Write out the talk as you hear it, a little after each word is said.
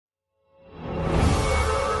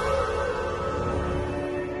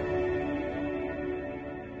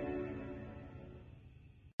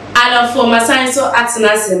Nana for my science so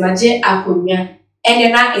atnas maje akonya ene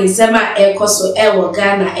na ensema ekoso ewo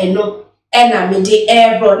Ghana eno ena mede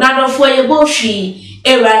ebro nana for ye bohwi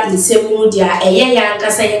era nsemu dia eye ya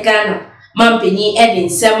nkasa ye Ghana mampeni ede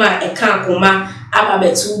nsema eka akoma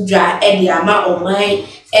ababetu dwa ede ama oman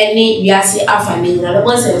eni wiase afane na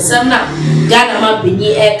bo se nsema Ghana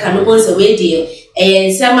mampeni eka no bo se we die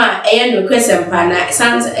nsema eye no kwesempa na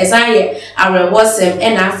esaye arewosem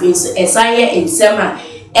ena afin so esaye nsema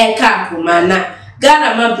eka akoma na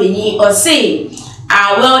Ghana mampeni or say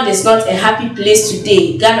our world is not a happy place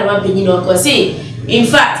today. Ghana mampeni no say in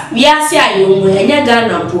fact we are say ayo enya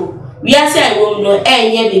Ghana po we are say ayo no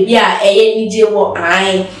enye bebi a eye nije wo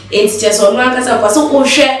an enti so no akasa kwaso wo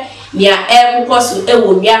hwe nia ekoso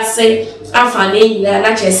ewo wiase afane nyina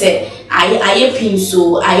na chese aye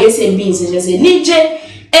pinso aye se beans chese nije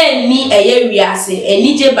eni eye wiase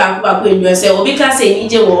enije baako enyo se obi ka se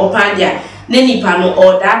nije wo pandia na nipa no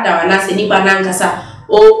odada wana se nipa na nkasa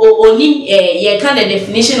onim ye kind of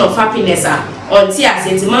definition of happiness onti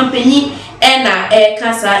asenti mampeni ena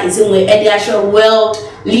kasa isinwe ediasho world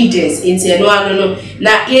leaders into no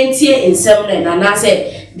na entie ensem na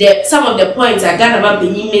say some of the points that Ghana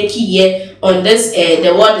mampeni make here on this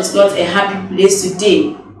the world is not a happy place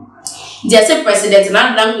today. The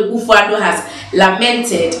Prez.Nana Addo has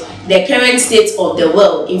lamented the current state of the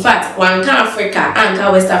world. In fact, one can Africa and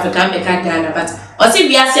West Africa make Ghana, but also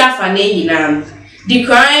we are saying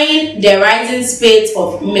decrying the rising spate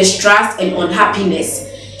of mistrust and unhappiness.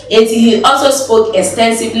 And he also spoke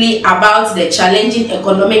extensively about the challenging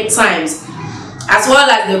economic times, as well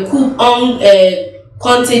as the coup on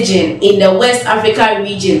contagion in the West Africa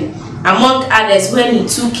region, among others, when he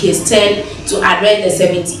took his turn to address the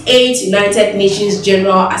 78th United Nations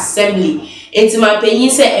General Assembly. It's my opinion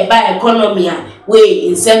say about economy way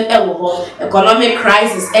in some economic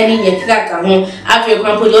crisis any yekaka home after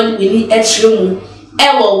example don't really extreme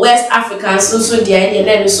West African so there and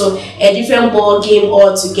then so a different ball game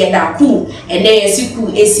altogether cool and then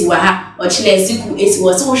siku esi waha or chile siku esi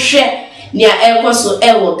was so share near so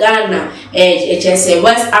Ghana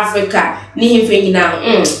West Africa ni himfe na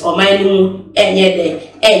or my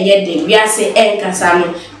enye de we are say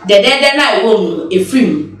enkasano the dead na won a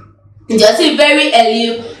free just very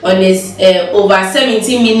early on his over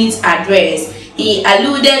 17 minutes address. He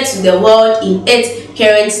alluded to the world in its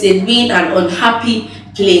current state being an unhappy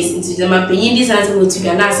place. Into the mapping this answer to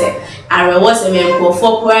Ghana said, I was a man for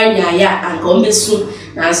Nyaya and Combesu,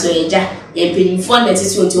 and so a jack and penny fund that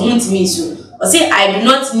is going to me soon. Or say, I do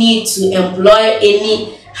not need to employ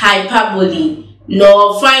any hyperbole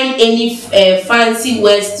nor find any fancy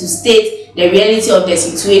words to state the reality of the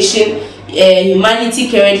situation humanity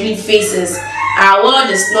currently faces. Our world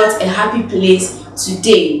is not a happy place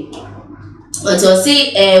today. But to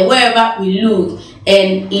say wherever we look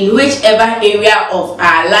and in whichever area of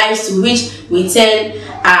our lives to which we turn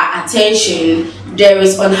our attention, there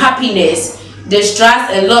is unhappiness,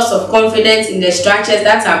 distrust, and loss of confidence in the structures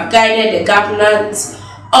that have guided the governance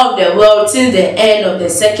of the world since the end of the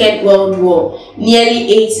Second World War, nearly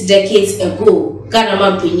 8 decades ago. Ghana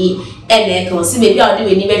mampeni ene kan si bebi ade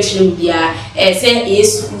we ni betrim bia say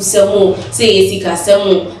yesu semo say yesika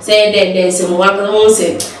semo say den semo wa kan ho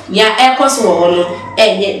se nya ekoso wo no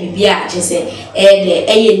enye bibia chese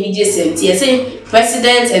eye ni jesem tie say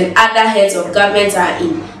president and other heads of government are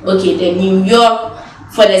in the New York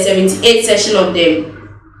for the 78th session of the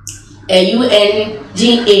UNGA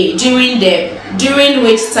during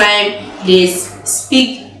which time they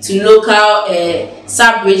speak to local,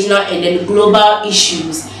 sub-regional, and then global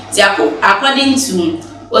issues. So according to,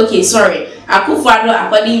 Akufo-Addo,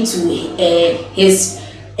 according to his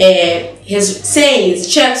sayings,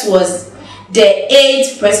 Church was the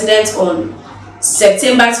 8th president on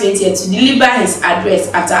September 20th to deliver his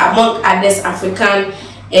address after, among others, African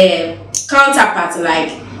counterparts like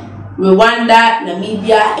Rwanda,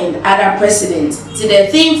 Namibia, and other presidents. So the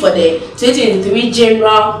theme for the 2023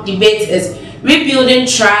 general debate is rebuilding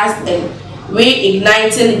trust and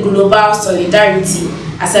reigniting global solidarity,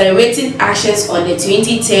 accelerating actions on the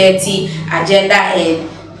 2030 agenda and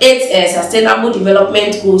its sustainable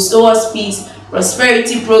development goals towards peace,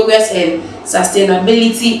 prosperity, progress, and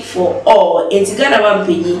sustainability for all. Enti Ghana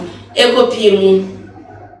mampeni ekopie mu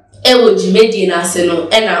ewo jimedi na seno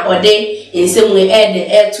ena ode ensemwe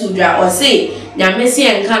ede to dwa o say nyamesi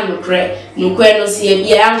enka nokre no sie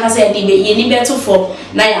bia anka say de be yeni beto fo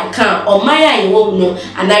na ya kan o maya yewo no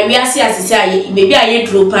ana wiase asese aye bebi aye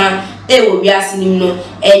duro pa ewo wiase nim no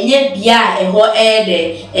enye bia eho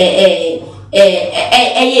ede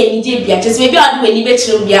ni je bia chese be ade we ni be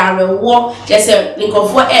chire bia rewo chese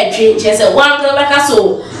nkofo etwe chese wan go beka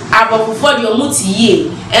so abofofo de omutiye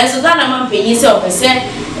enso Ghana man penyi se opese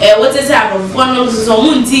wotese abofofo no so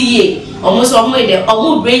omuntiye omuso omude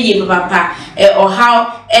omubreye papa how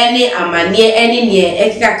any amane any ne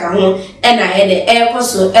ekaka ho na he de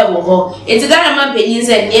ekoso ewo ho enti Ghana man penyi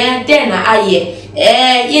se ne de na aye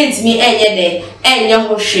yentimi enye de enye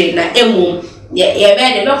ho hwe na emu ye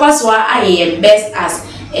be de because aye best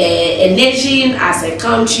as a nation, as a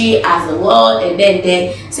country, as a world, and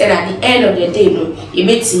then said at the end of the day, no, you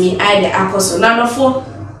bet me I the apostle number 4.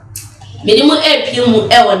 Minimum epium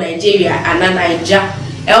ever Nigeria and Niger.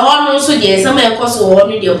 A horn also the some apostle or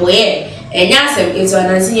the boy, and yasem is an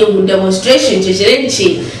answer demonstration to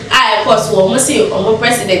Chilenchi. I apostle almost say or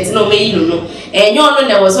president, no may you know, and you know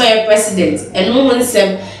there was a president, and no one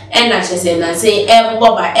said. And I say,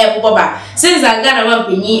 Boba. Since I got a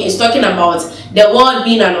company is talking about the world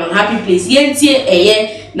being an unhappy place.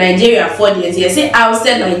 Yenti Nigeria for the years. Say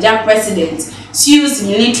outside Nigeria president sues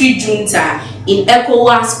military junta in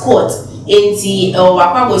ECOWAS court. Enti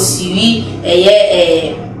Wapago Sui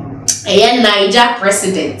Niger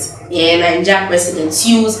president. Niger president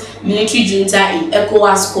sues military junta in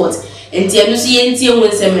ECOWAS court. Enti Yenti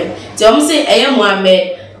Winseme. Tell me say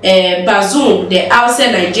Mohammed Bazoum, the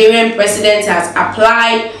outside Nigerian president, has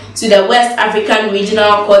applied to the West African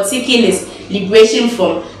Regional Court seeking his liberation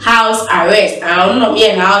from house arrest. I don't know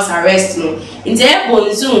here house arrest no.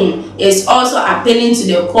 Bazoum is also appealing to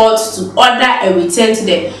the court to order a return to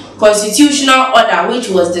the constitutional order which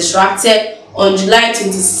was disrupted on July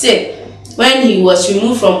 26th when he was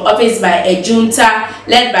removed from office by a junta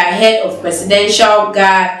led by head of presidential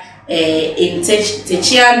guard in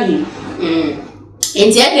Techiani.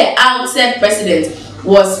 Instead, the outset president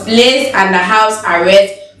was placed under house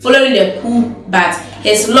arrest following the coup, but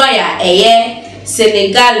his lawyer,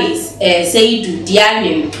 Senegalese Seydou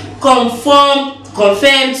Diagne,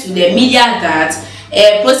 confirmed to the media that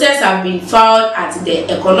a process has been filed at the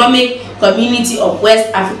Economic Community of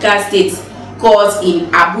West African States Court in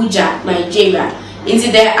Abuja, Nigeria.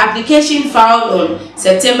 Into the application filed on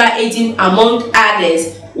September 18, among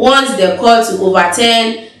others, wants the court to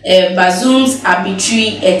overturn Bazoum's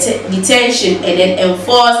arbitrary detention and then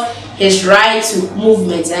enforce his right to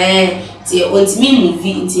movement. The ultimate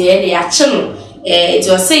movie the action. It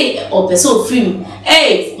was say or person free.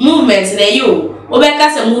 Hey, movement na you.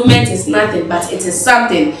 Obeka movement is nothing, but it is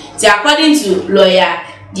something. According to lawyer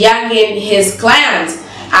Diagne, his clients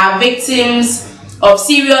are victims of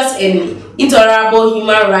serious and intolerable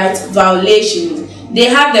human rights violations. They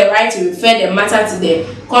have the right to refer the matter to the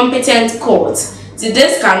competent court.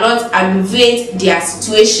 This cannot aggravate their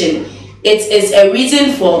situation. It is a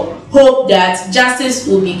reason for hope that justice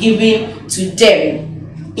will be given to them.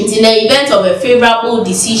 In the event of a favorable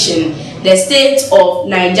decision, the state of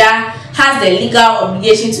Niger has the legal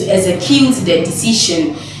obligation to execute the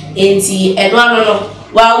decision. In the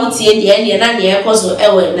while we see the end and the cause of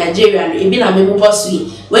Nigeria, it been a member bossy.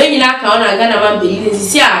 When you not count a Ghana man believe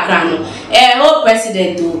see a crown, whole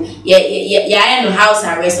president do ya no house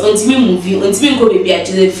arrest, until me movie, until me go be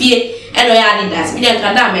to the fear, and I added that. We didn't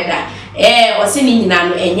that. Was sending in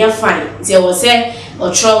and you're fine. There was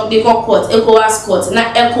or truck the court, ECOWAS court,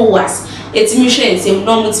 not ECOWAS. It's mission, same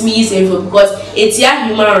no with me because it's your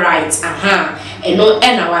human rights. And no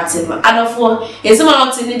end what's in my other for and some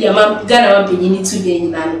out in the amount Ghana beginning to be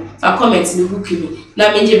in a comment in the book me.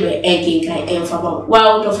 Now, Benjamin and and for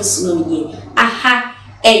wild office slowly. Aha,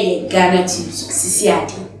 Ghana to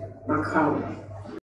Sisiati, Macau.